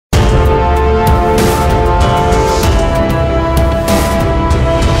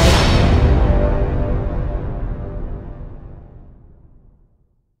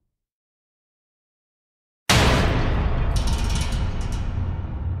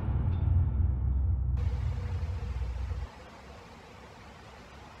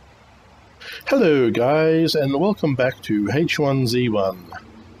Hello guys, and welcome back to H1Z1.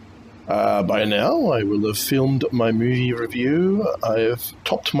 By now I will have filmed my movie review. I have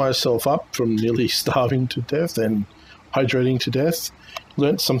topped myself up from nearly starving to death and hydrating to death.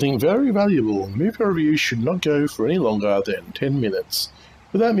 Learnt something very valuable. Movie reviews should not go for any longer than 10 minutes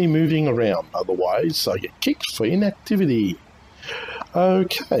without me moving around, otherwise I get kicked for inactivity.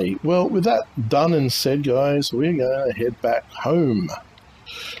 Okay, well with that done and said guys, we're going to head back home.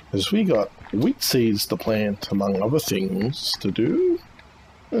 As we got wheat seeds to plant, among other things to do.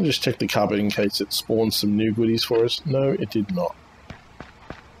 I'll just check the cupboard in case it spawned some new goodies for us. No, it did not.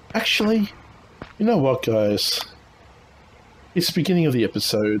 Actually, you know what, guys? It's the beginning of the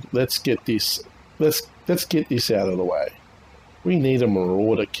episode. Let's get this. Let's get this out of the way. We need a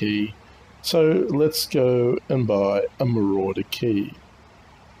marauder key, so let's go and buy a marauder key.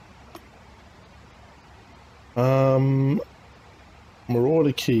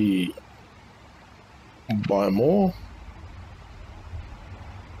 Marauder key. Buy more.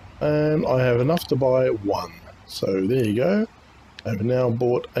 And I have enough to buy one. So there you go. I've now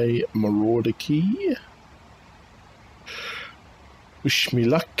bought a marauder key. Wish me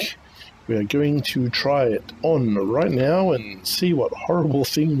luck. We are going to try it on right now and see what horrible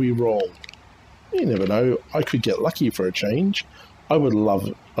thing we roll. You never know. I could get lucky for a change. I would love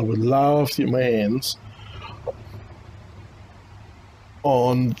it. I would love to get my hands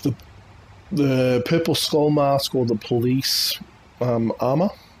on the purple skull mask or the police armor,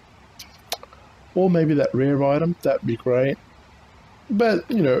 or maybe that rare item. That'd be great, but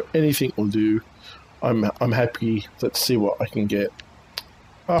you know, anything will do. I'm happy. Let's see what I can get,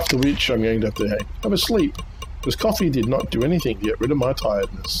 after which I'm going to have a sleep, because coffee did not do anything to get rid of my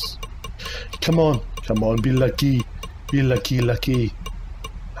tiredness. Come on, be lucky, lucky.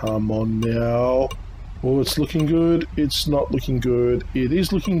 Come on now. Oh, it's looking good. It's not looking good. It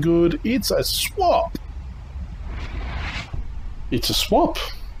is looking good. It's a swap. It's a swap.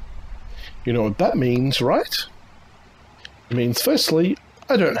 You know what that means, right? It means, firstly,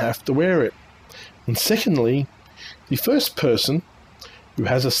 I don't have to wear it. And secondly, the first person who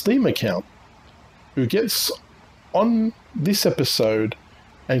has a Steam account who gets on this episode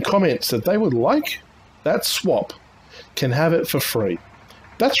and comments that they would like that swap can have it for free.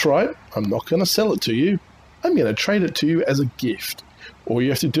 That's right, I'm not going to sell it to you. I'm going to trade it to you as a gift. All you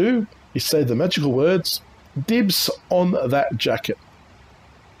have to do is say the magical words, dibs on that jacket.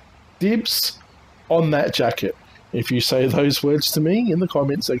 Dibs on that jacket. If you say those words to me in the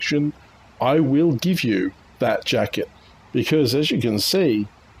comment section, I will give you that jacket. Because as you can see,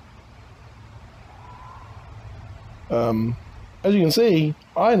 I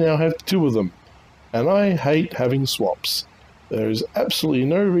now have two of them. And I hate having swaps. There is absolutely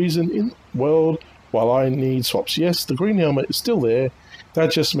no reason in the world why I need swaps. Yes, the green helmet is still there.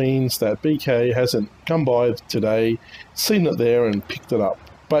 That just means that BK hasn't come by today, seen it there and picked it up.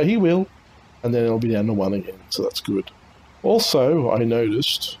 But he will, and then it'll be down to one again, so that's good. Also, I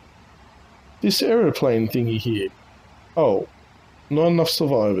noticed this aeroplane thingy here. Oh, not enough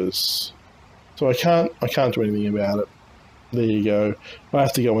survivors. So I can't do anything about it. There you go. I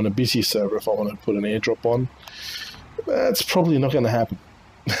have to go on a busy server if I want to put an airdrop on. That's probably not going to happen,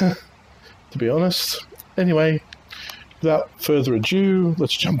 to be honest. Anyway, without further ado,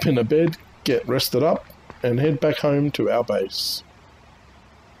 let's jump into bed, get rested up, and head back home to our base.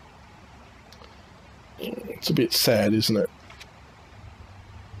 It's a bit sad, isn't it?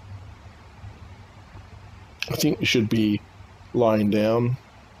 I think we should be lying down.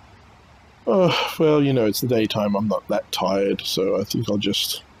 Oh, well, you know, it's the daytime. I'm not that tired, so I think I'll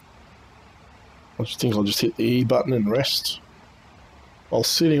just hit the E button and rest while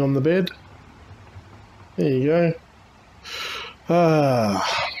sitting on the bed. There you go.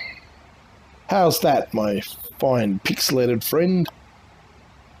 How's that, my fine pixelated friend?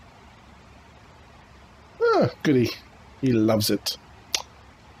 Goody. He loves it.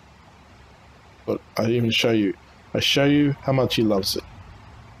 But I even show you. I show you how much he loves it.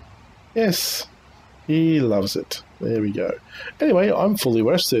 Yes, he loves it. There we go. Anyway, I'm fully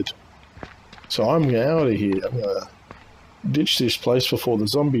rested. So I'm out of here. I'm going to ditch this place before the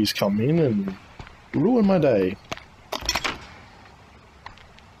zombies come in and ruin my day.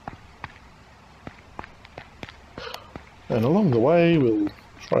 And along the way, we'll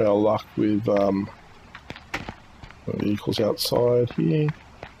try our luck with vehicles outside here.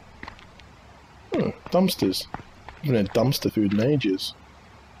 Oh, dumpsters. I haven't had dumpster food in ages.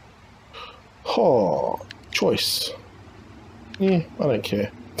 Oh, choice. Yeah, I don't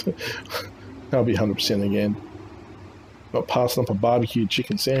care. I'll be 100% again. Not passing up a barbecued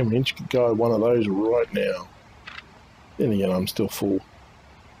chicken sandwich. Could go one of those right now. Then again, I'm still full.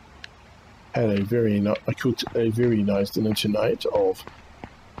 Had I cooked a very nice dinner tonight of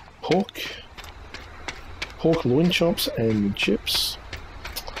pork loin chops and chips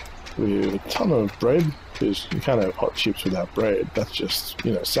with a ton of bread, because you can't have hot chips without bread. That's just,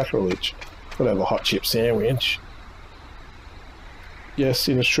 you know, sacrilege. Gotta have a hot chip sandwich. Yes,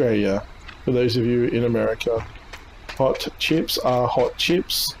 in Australia, for those of you in America, hot chips are hot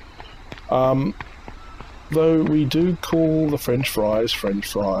chips. Though we do call the French fries French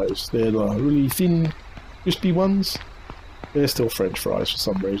fries. They're the really thin, crispy ones. They're still French fries for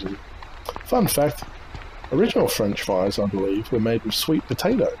some reason. Fun fact, original French fries, I believe, were made with sweet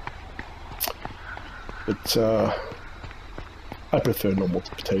potato. But I prefer normal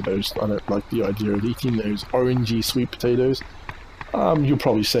potatoes. I don't like the idea of eating those orangey sweet potatoes. You'll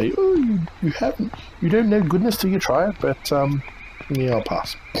probably say, oh, you don't know goodness till you try it, but yeah, I'll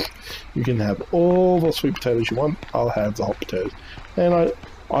pass. You can have all the sweet potatoes you want. I'll have the hot potatoes. And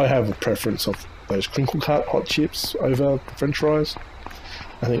I have a preference of those crinkle cut hot chips over French fries.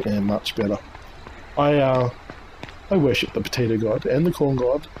 I think they're much better. I worship the potato god and the corn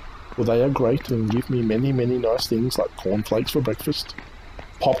god. Well, they are great and give me many, many nice things like cornflakes for breakfast,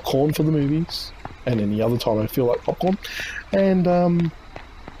 popcorn for the movies, and any other time I feel like popcorn, and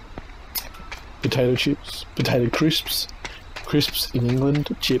potato chips, potato crisps, crisps in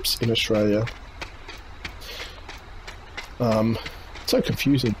England, chips in Australia. So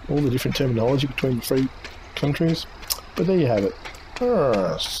confusing, all the different terminology between the three countries, but there you have it.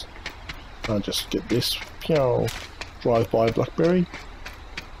 Yes. I'll just get this, drive by Blackberry.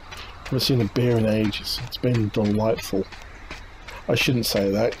 I've seen a bear in ages. It's been delightful. I shouldn't say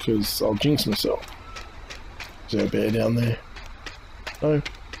that because I'll jinx myself. Is there a bear down there? No.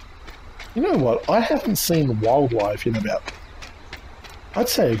 You know what? I haven't seen wildlife in about, I'd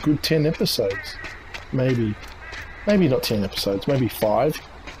say, a good 10 episodes. Maybe not 10 episodes, maybe 5.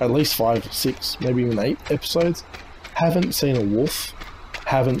 At least 5 or 6, maybe even 8 episodes. Haven't seen a wolf.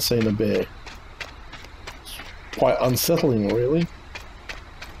 Haven't seen a bear. It's quite unsettling, really.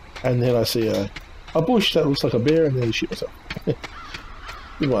 And then I see a bush that looks like a bear, and then I shoot myself.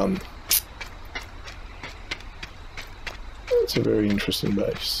 Good one. That's a very interesting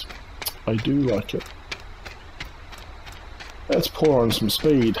base. I do like it. Let's pour on some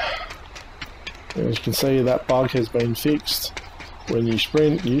speed. As you can see, that bug has been fixed. When you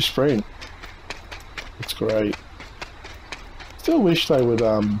sprint, you sprint. It's great. Still wish they would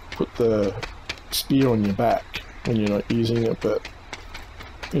put the spear on your back when you're not using it, but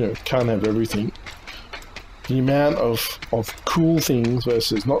you know, can't have everything. The amount of cool things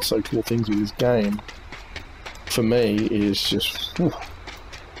versus not so cool things with this game, for me, is just,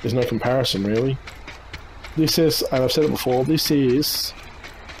 there's no comparison really. This is, and I've said it before, this is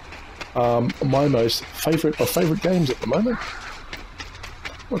my most favourite of favourite games at the moment.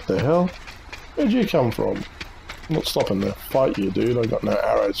 What the hell? Where'd you come from? I'm not stopping to fight you, dude. I got no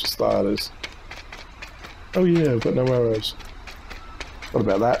arrows for starters. Oh yeah, I've got no arrows. What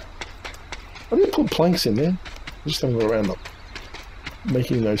about that? I didn't put planks in there. Just having a go around them.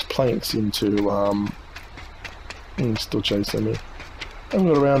 Making those planks into, still chasing me. I haven't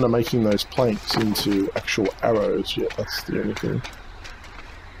got around to making those planks into actual arrows yet. That's the only thing.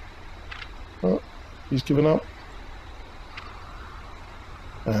 Oh, he's given up.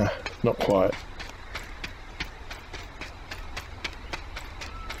 Not quite.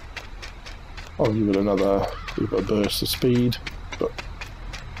 I'll give it another bit of a burst of speed, but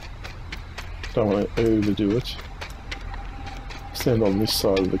don't want to overdo it. Stand on this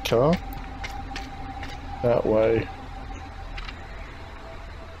side of the car. That way.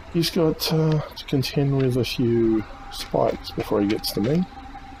 He's got to contend with a few spikes before he gets to me.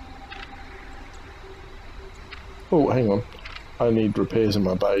 Oh, hang on. I need repairs in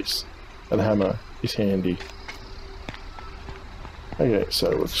my base. That hammer is handy. Okay, so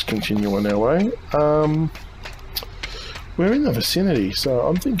let's continue on our way. We're in the vicinity, so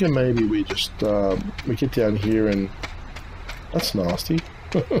I'm thinking maybe we just we get down here and that's nasty.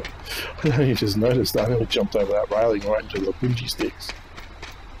 I only just noticed that. I nearly jumped over that railing right into the bungee sticks.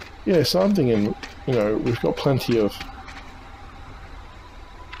 Yeah, so I'm thinking, you know, we've got plenty of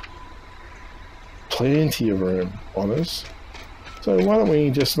room on us. So why don't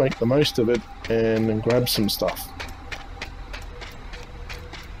we just make the most of it and grab some stuff.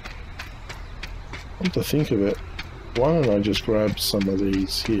 Come to think of it, why don't I just grab some of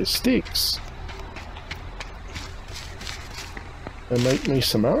these here sticks and make me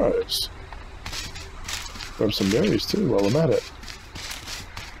some arrows. Grab some berries too while I'm at it.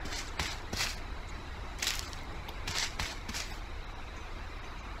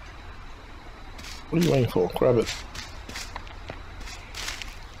 What are you waiting for? Grab it.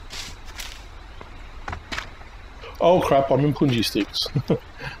 Oh crap, I'm in punji sticks.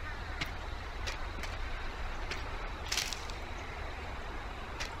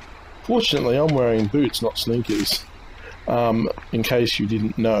 Fortunately, I'm wearing boots, not sneakers. In case you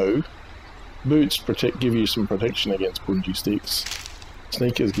didn't know, boots give you some protection against punji sticks.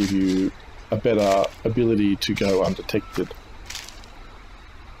 Sneakers give you a better ability to go undetected.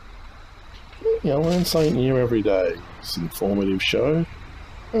 You know, learn something new every day. It's an informative show.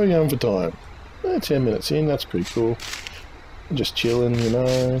 How are we going for time? 10 minutes in, that's pretty cool. Just chilling, you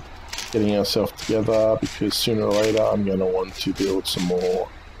know, getting ourselves together, because sooner or later I'm going to want to build some more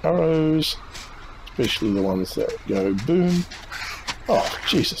arrows, especially the ones that go boom. Oh,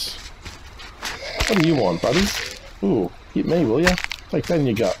 Jesus. What do you want, buddy? Ooh, hit me, will ya? Take that in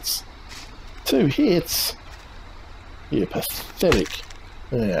your guts. 2 hits? You're pathetic.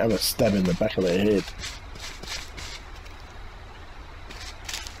 Yeah, have a stab in the back of their head.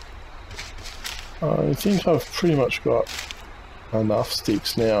 I think I've pretty much got enough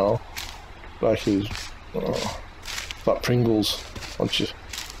sticks now. But I could, like Pringles. Once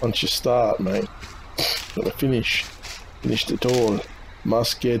you start, mate, gotta finish it all.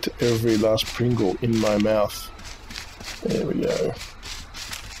 Must get every last Pringle in my mouth. There we go.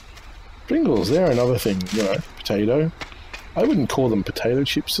 Pringles, they're another thing, you know, potato. I wouldn't call them potato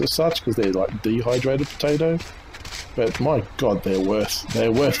chips as such, because they're like dehydrated potato. But my god, they're worth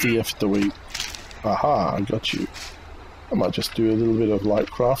the effort to eat. Aha, I got you. I might just do a little bit of light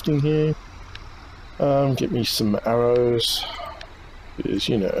crafting here. Get me some arrows, because,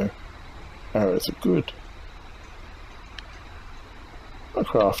 you know, arrows are good. I'll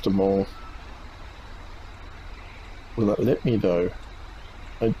craft them all. Will it let me though?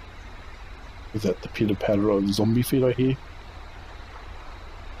 Is that the pitter patter of zombie feet I hear?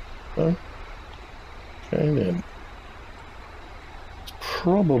 No? Okay then. It's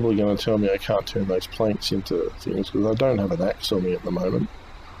probably going to tell me I can't turn those planks into things because I don't have an axe on me at the moment.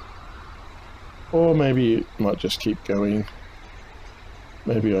 Or maybe it might just keep going.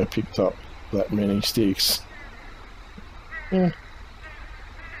 Maybe I picked up that many sticks. Yeah.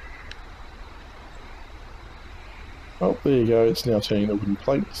 Oh, there you go, it's now turning the wooden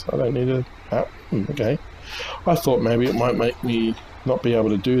planks. I don't need a... Ah, okay. I thought maybe it might make me not be able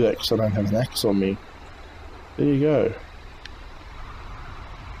to do that because I don't have an axe on me. There you go.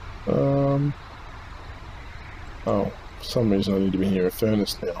 Oh, for some reason I need to be near a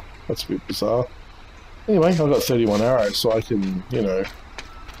furnace now. That's a bit bizarre. Anyway, I've got 31 arrows, so I can, you know,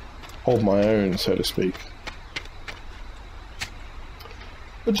 hold my own, so to speak.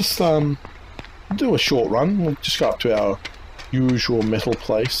 But just, do a short run. We'll just go up to our usual metal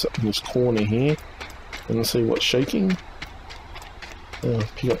place in this corner here and see what's shaking.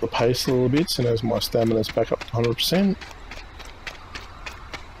 Pick up the pace a little bit, so as my stamina's back up to 100%.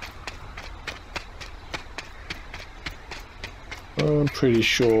 I'm pretty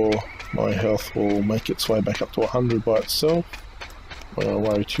sure my health will make its way back up to 100 by itself. I don't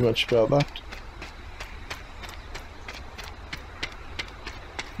worry too much about that.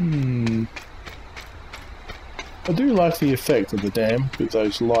 I do like the effect of the dam with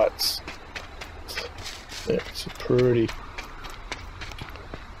those lights. Yeah, it's pretty.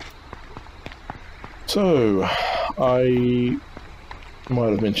 So, I might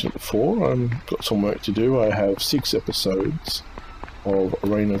have mentioned it before, I've got some work to do. I have 6 episodes of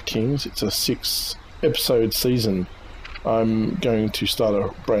Reign of Kings. It's a 6-episode season. I'm going to start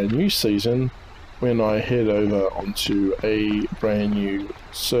a brand new season when I head over onto a brand new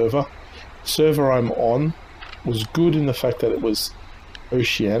server. The server I'm on was good in the fact that it was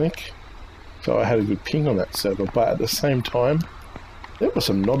oceanic, so I had a good ping on that server, but at the same time there were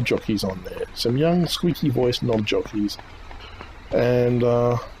some knob jockeys on there, some young squeaky voiced knob jockeys, and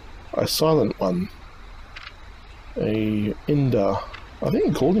a silent one, a Ender. I think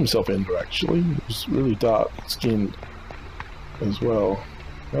he called himself Ender actually. He was really dark skinned as well.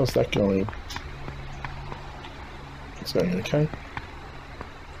 How's that going? It's going okay.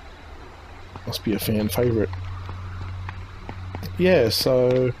 Must be a fan favourite. Yeah,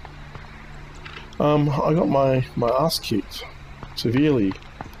 so I got my ass kicked severely,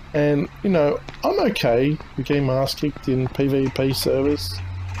 and you know, I'm okay with getting my ass kicked in PvP servers.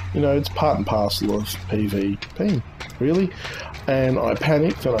 You know, it's part and parcel of PvP, really. And I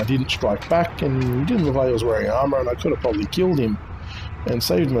panicked and I didn't strike back, and he didn't look like he was wearing armour, and I could have probably killed him and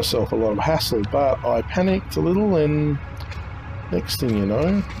saved myself a lot of hassle, but I panicked a little, and next thing you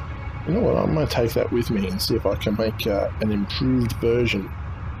know what, I'm going to take that with me and see if I can make an improved version.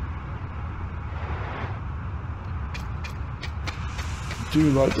 I do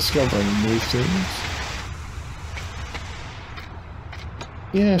like discovering new things.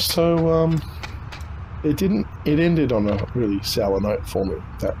 Yeah, so it didn't. It ended on a really sour note for me,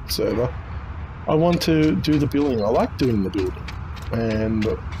 that server. I want to do the building. I like doing the building, and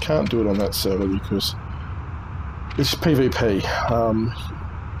can't do it on that server because it's PvP.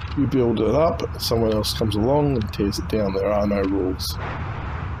 You build it up, someone else comes along and tears it down. There are no rules.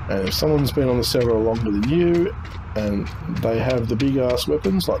 And if someone's been on the server longer than you, and they have the big ass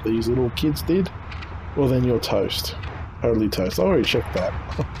weapons like these little kids did, well then you're toast. Totally toast. I already checked that.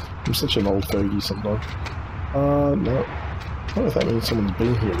 I'm such an old fogey sometimes. No. I don't know if that means someone's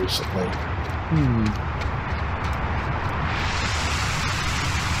been here recently.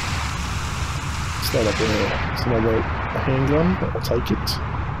 Stand up there. It's another handgun. I'll take it.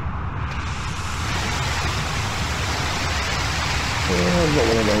 Oh, I've got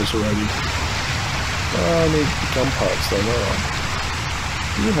one of those already. I need gun parts though, don't I?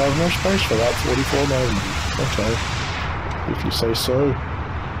 You have no space for that, 44.90. Okay. If you say so.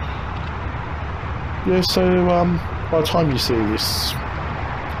 Yeah, so by the time you see this,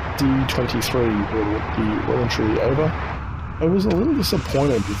 D23 will be well and truly over. I was a little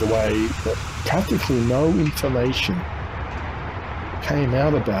disappointed with the way that practically no information came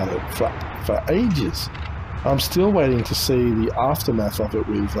out about it for ages. I'm still waiting to see the aftermath of it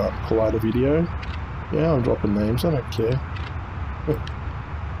with Collider Video. Yeah, I'm dropping names. I don't care.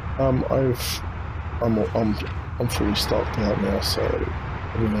 I'm fully stocked out now, so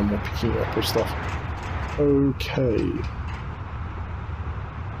I mean, I'm more picking up with stuff. Okay.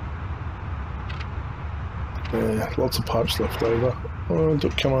 Yeah, lots of pipes left over.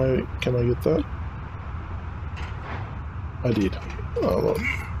 Can I get that? I did. Oh look.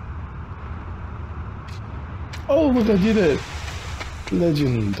 Oh look, I did it!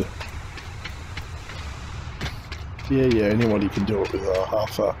 Legend. Yeah, anybody can do it with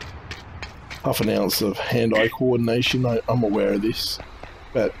half an ounce of hand-eye coordination. I'm aware of this,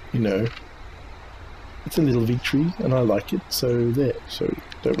 but you know, it's a little victory, and I like it. So there. So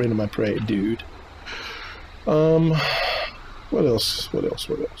don't rain on my parade, dude. What else?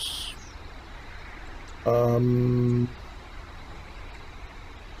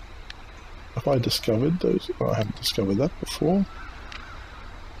 Have I discovered those? Oh, I haven't discovered that before.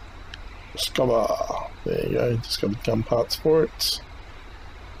 Discover. There you go. Discovered gun parts for it.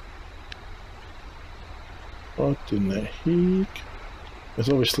 What in the heck? There's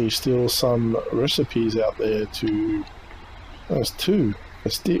obviously still some recipes out there to... Oh, there's two for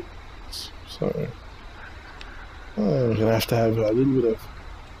sticks. So... I'm going to have a little bit of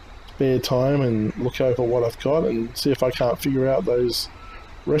spare time and look over what I've got and see if I can't figure out those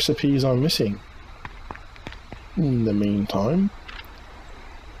recipes I'm missing. In the meantime,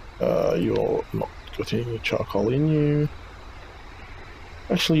 you're not got any charcoal in you.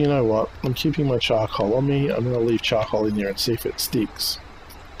 Actually, you know what? I'm keeping my charcoal on me. I'm going to leave charcoal in there and see if it sticks.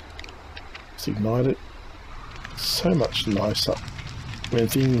 Let's ignite it. So much nicer when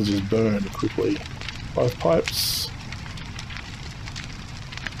things just burn quickly. 5 pipes.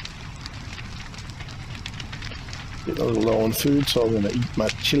 Getting a little low on food, so I'm going to eat my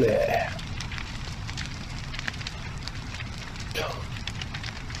chili.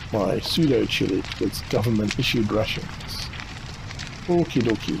 My pseudo chili, it's government issued rations. Okie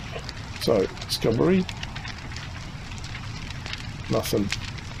dokie. So, discovery. Nothing.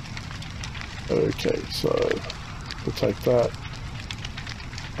 Okay, so we'll take that.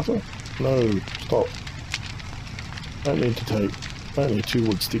 No, stop. Don't need 2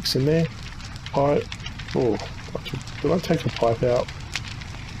 wood sticks in there. Pipe. Oh, did I take a pipe out?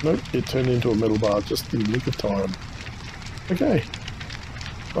 Nope, it turned into a metal bar just in the nick of time. Okay.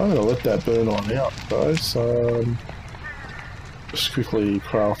 I'm going to let that burn on out, guys. Just quickly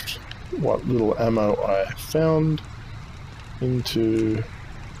craft what little ammo I found into...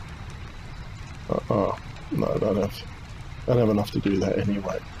 no, I don't have enough to do that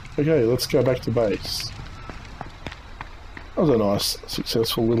anyway. Okay, let's go back to base. That was a nice,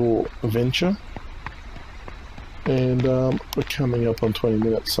 successful little adventure. And we're coming up on 20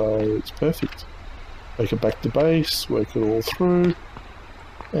 minutes, so it's perfect. Take it back to base, work it all through,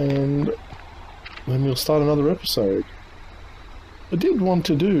 and then we'll start another episode. I did want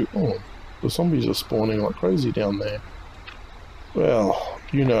to do... Oh, the zombies are spawning like crazy down there. Well,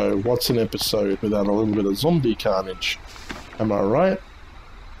 you know, what's an episode without a little bit of zombie carnage? Am I right?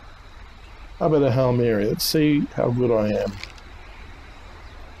 How about a Hail Mary? Let's see how good I am.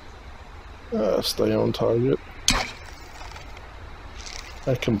 Stay on target.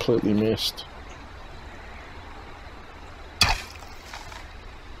 I completely missed.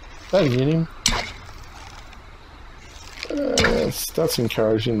 That hit him. That's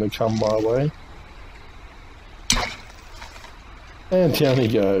encouraging to come my way. And down he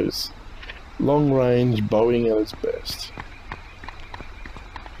goes. Long range bowing at its best.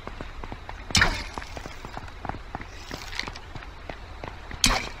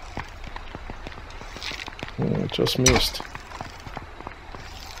 Oh, just missed.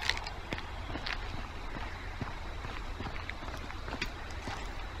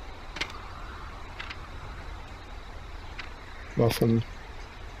 Nothing.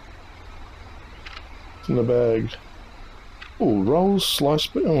 It's in the bag. Oh, rolls,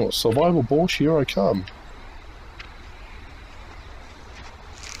 sliced meat. Oh, survival borscht, here I come.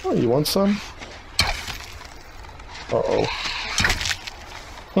 Oh, you want some? Uh-oh.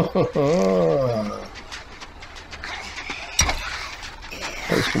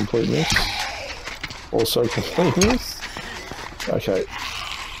 That was complete miss. Also complete miss. Okay.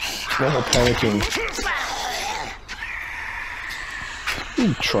 Now panicking.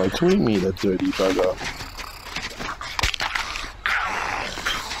 He tried to eat me, that dirty bugger.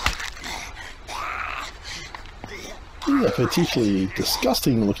 He's a particularly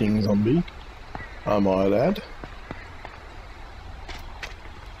disgusting looking zombie, I might add.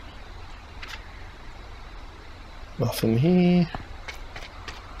 Nothing here.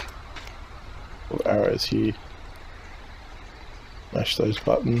 Arrows here. Mash those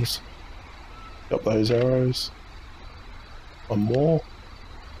buttons. Up those arrows. One more.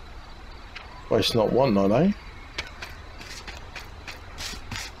 Waste not, want not, eh?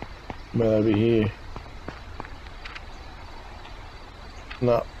 Come over here.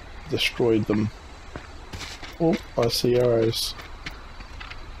 Nah, destroyed them. Oh, I see arrows.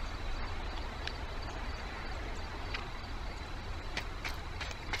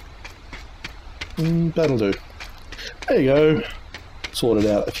 That'll do. There you go. Sorted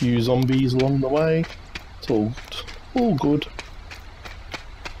out a few zombies along the way. It's all good.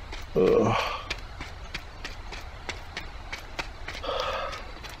 Ugh.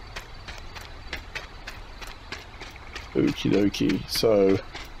 Okie dokie. So,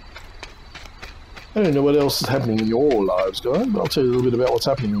 I don't know what else is happening in your lives, guys, but I'll tell you a little bit about what's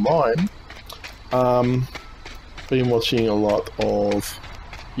happening in mine. Been watching a lot of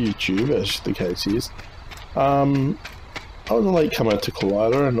YouTube, as the case is. I was a late comer to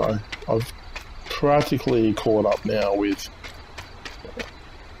Collider, and I've practically caught up now with...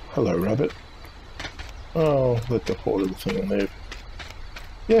 Hello, rabbit. Oh, let the poor little thing live.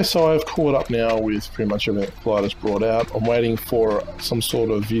 Yeah, so I've caught up now with pretty much everything Collider's brought out. I'm waiting for some sort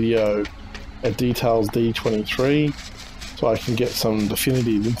of video that details D23, so I can get some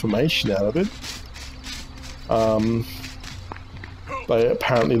definitive information out of it.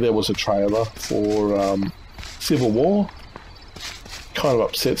 Apparently there was a trailer for Civil War. Kind of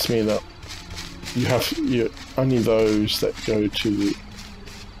upsets me that only those that go to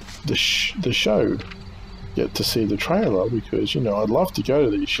the show get to see the trailer, because, you know, I'd love to go to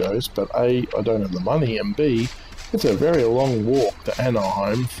these shows, but A, I don't have the money, and B, it's a very long walk to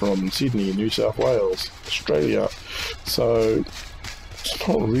Anaheim from Sydney, New South Wales, Australia, so it's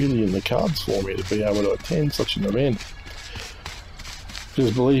not really in the cards for me to be able to attend such an event.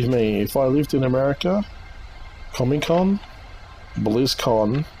 Because believe me, if I lived in America, Comic-Con,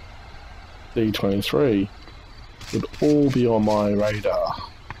 BlizzCon, D23 would all be on my radar.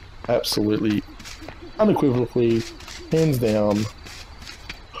 Absolutely, unequivocally, hands down,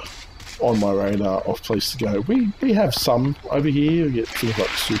 on my radar of place to go. We have some over here. We get things like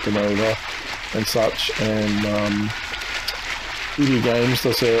Supernova and such, and Early Games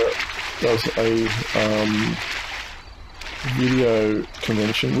does a video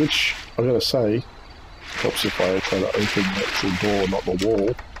convention, which I gotta say helps if I try to open the actual door, not the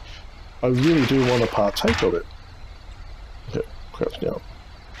wall. I really do want to partake of it. Okay, crouch down.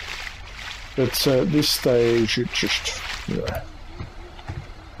 But at this stage, it just, you know,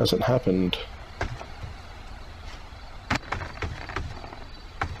 hasn't happened.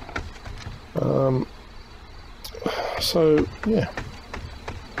 So, yeah.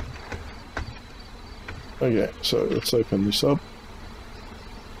 Okay, so let's open this up.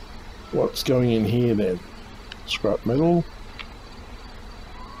 What's going in here then? Scrap metal.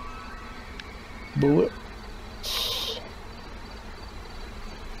 Bullets.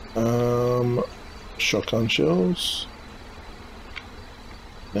 Shotgun shells.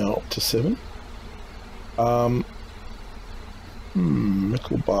 Now up to 7.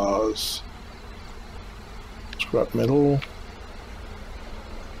 Metal bars. Scrap metal.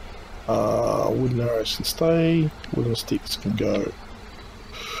 Wooden arrows can stay. Wooden sticks can go.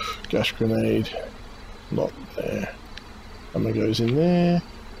 Gas grenade. Not there. Ammo goes in there.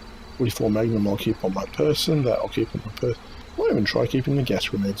 44 Magnum I'll keep on my person. That I'll keep on my person. I might even try keeping the gas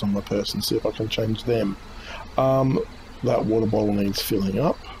grenades on my person, see if I can change them. That water bottle needs filling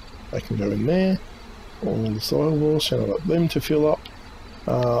up. They can go in there. All the soil walls, so I've got them to fill up.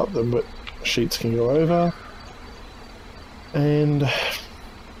 The wet sheets can go over. And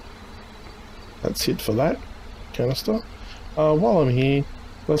that's it for that canister. While I'm here,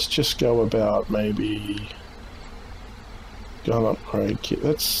 let's just go about maybe gun upgrade kit.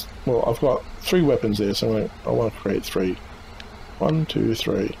 That's, well, I've got 3 weapons there, so I want to create 3. 1, 2,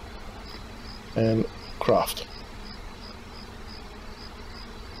 3. And craft.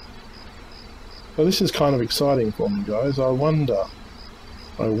 So this is kind of exciting for me, guys. I wonder.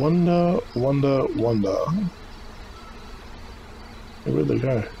 Where'd they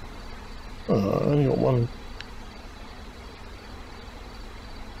go? Oh, I only got 1.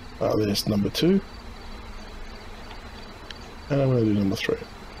 There's number 2. And I'm going to do number 3.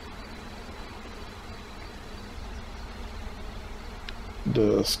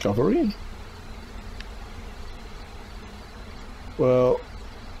 Discovery? Well,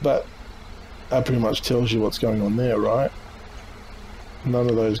 that pretty much tells you what's going on there, right? None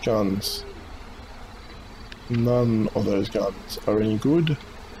of those guns are any good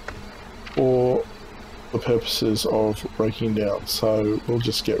for the purposes of breaking down, so we'll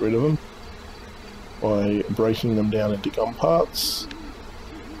just get rid of them by breaking them down into gun parts.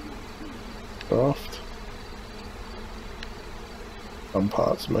 Craft. Gun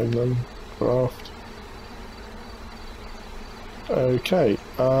parts, magnum, craft. Okay,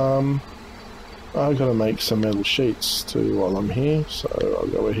 I've got to make some metal sheets too while I'm here, so I'll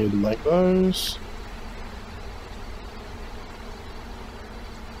go ahead and make those.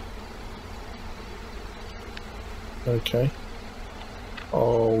 Okay,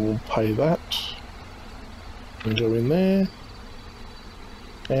 I'll pay that and go in there,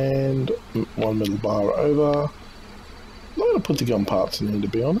 and 1 metal bar over. I'm not going to put the gun parts in there, to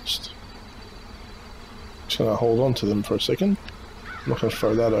be honest. Just going to hold on to them for a second. I'm not going to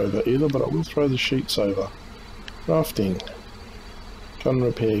throw that over either, but I will throw the sheets over. Crafting. Gun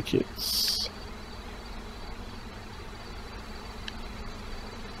repair kits.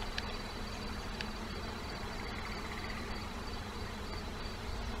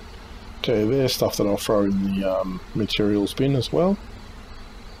 Okay, there's stuff that I'll throw in the materials bin as well.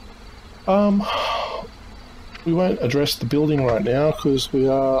 We won't address the building right now because we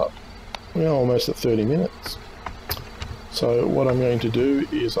are almost at 30 minutes. So what I'm going to do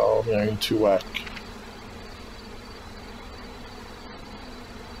is I'm going to whack.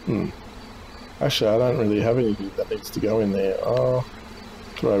 Actually, I don't really have anything that needs to go in there. I'll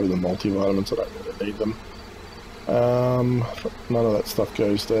throw over the multivitamins. I don't really need them. None of that stuff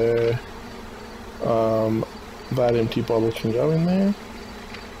goes there. That empty bottle can go in there.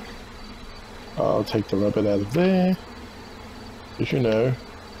 I'll take the rabbit out of there. As you know,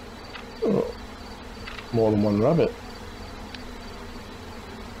 more than 1 rabbit.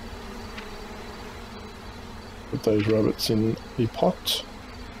 Put those rabbits in the pot.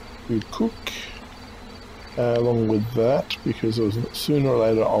 We'd cook along with that, because sooner or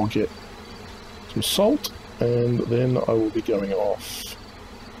later I'll get some salt, and then I will be going off.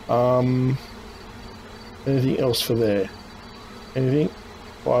 Anything else for there? Anything?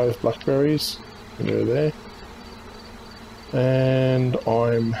 5 blackberries can go there, and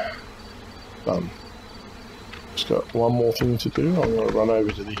I'm done. Just got one more thing to do. I'm going to run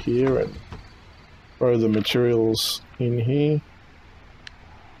over to here and throw the materials in here.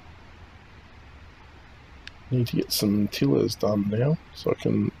 Need to get some tillers done now so I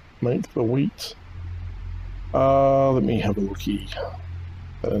can make the wheat. Let me have a looky.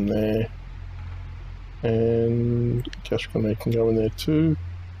 That in there. And cash grenade can go in there too.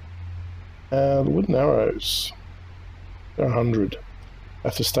 The wooden arrows. They're 100. I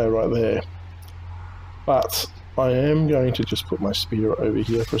have to stay right there. But I am going to just put my spear over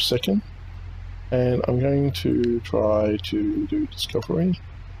here for a second. And I'm going to try to do discovery.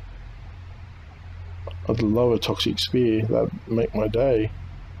 I'd love a toxic spear. That'd make my day.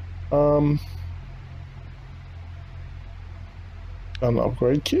 Gun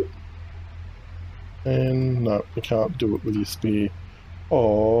upgrade kit. And no, we can't do it with your spear.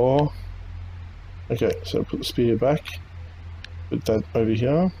 Oh. Okay, so put the spear back. Put that over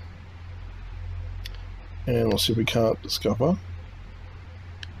here. And we'll see if we can't discover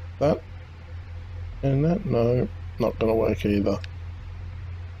that. And that, no, not going to work either.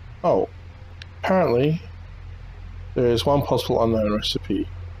 Oh, apparently there is one possible unknown recipe.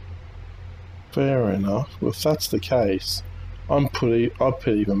 Fair enough. Well, if that's the case, I'd put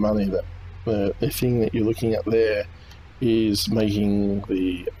even money that the thing that you're looking at there is making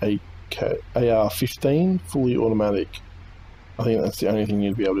the AR-15 fully automatic. I think that's the only thing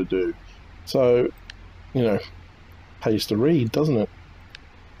you'd be able to do. So, you know, pays to read, doesn't it?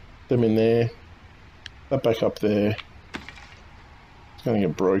 them in there. That back up there. It's going to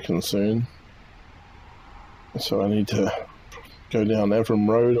get broken soon. So I need to go down Avram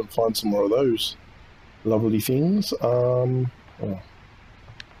Road and find some more of those lovely things. Let's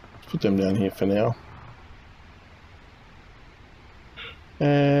put them down here for now.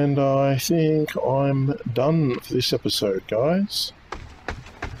 And I think I'm done for this episode, guys.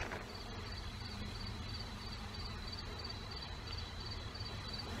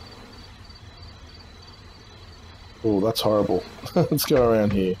 Oh, that's horrible. Let's go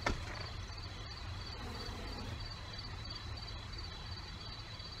around here.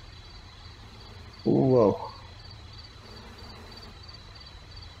 Whoa.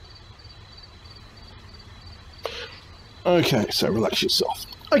 Okay, so relax yourself.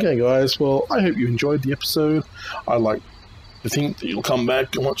 Okay, guys, well, I hope you enjoyed the episode. I like to think that you'll come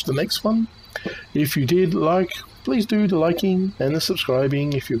back and watch the next one. If you did like, please do the liking and the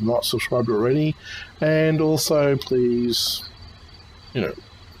subscribing if you've not subscribed already. And also, please,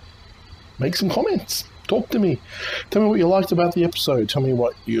 make some comments. Talk to me. Tell me what you liked about the episode. Tell me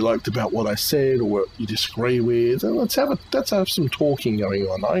what you liked about what I said or what you disagree with. And let's have some talking going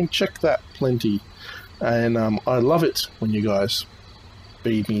on. I check that plenty. And I love it when you guys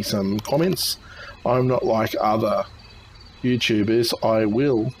feed me some comments. I'm not like other YouTubers. I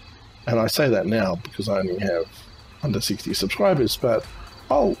will, and I say that now because I only have under 60 subscribers, but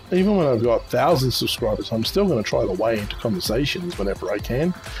even when I've got thousands of subscribers, I'm still going to try to weigh into conversations whenever I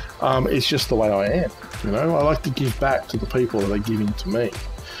can. It's just the way I am. I like to give back to the people that are giving to me,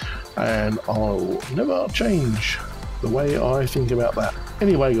 and I'll never change the way I think about that.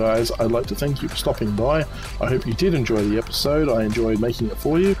 Anyway, guys, I'd like to thank you for stopping by. I hope you did enjoy the episode. I enjoyed making it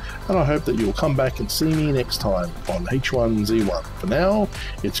for you, and I hope that you'll come back and see me next time on H1Z1. For now,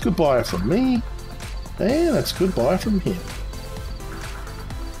 it's goodbye from me, and it's goodbye from him.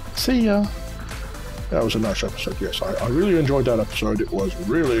 See ya. That was a nice episode, yes. I really enjoyed that episode. It was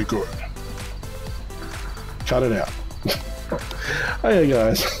really good. Cut it out. Hey,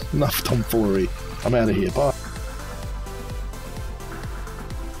 guys, enough tomfoolery. I'm out of here. Bye.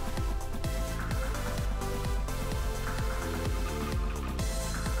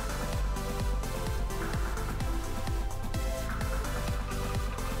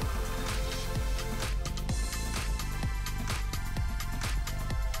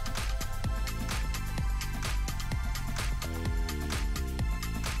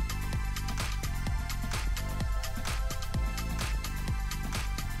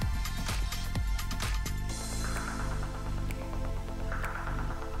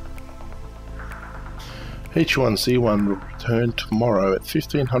 H1Z1 will return tomorrow at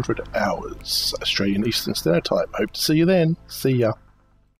 1500 hours Australian Eastern Standard Time. Hope to see you then. See ya.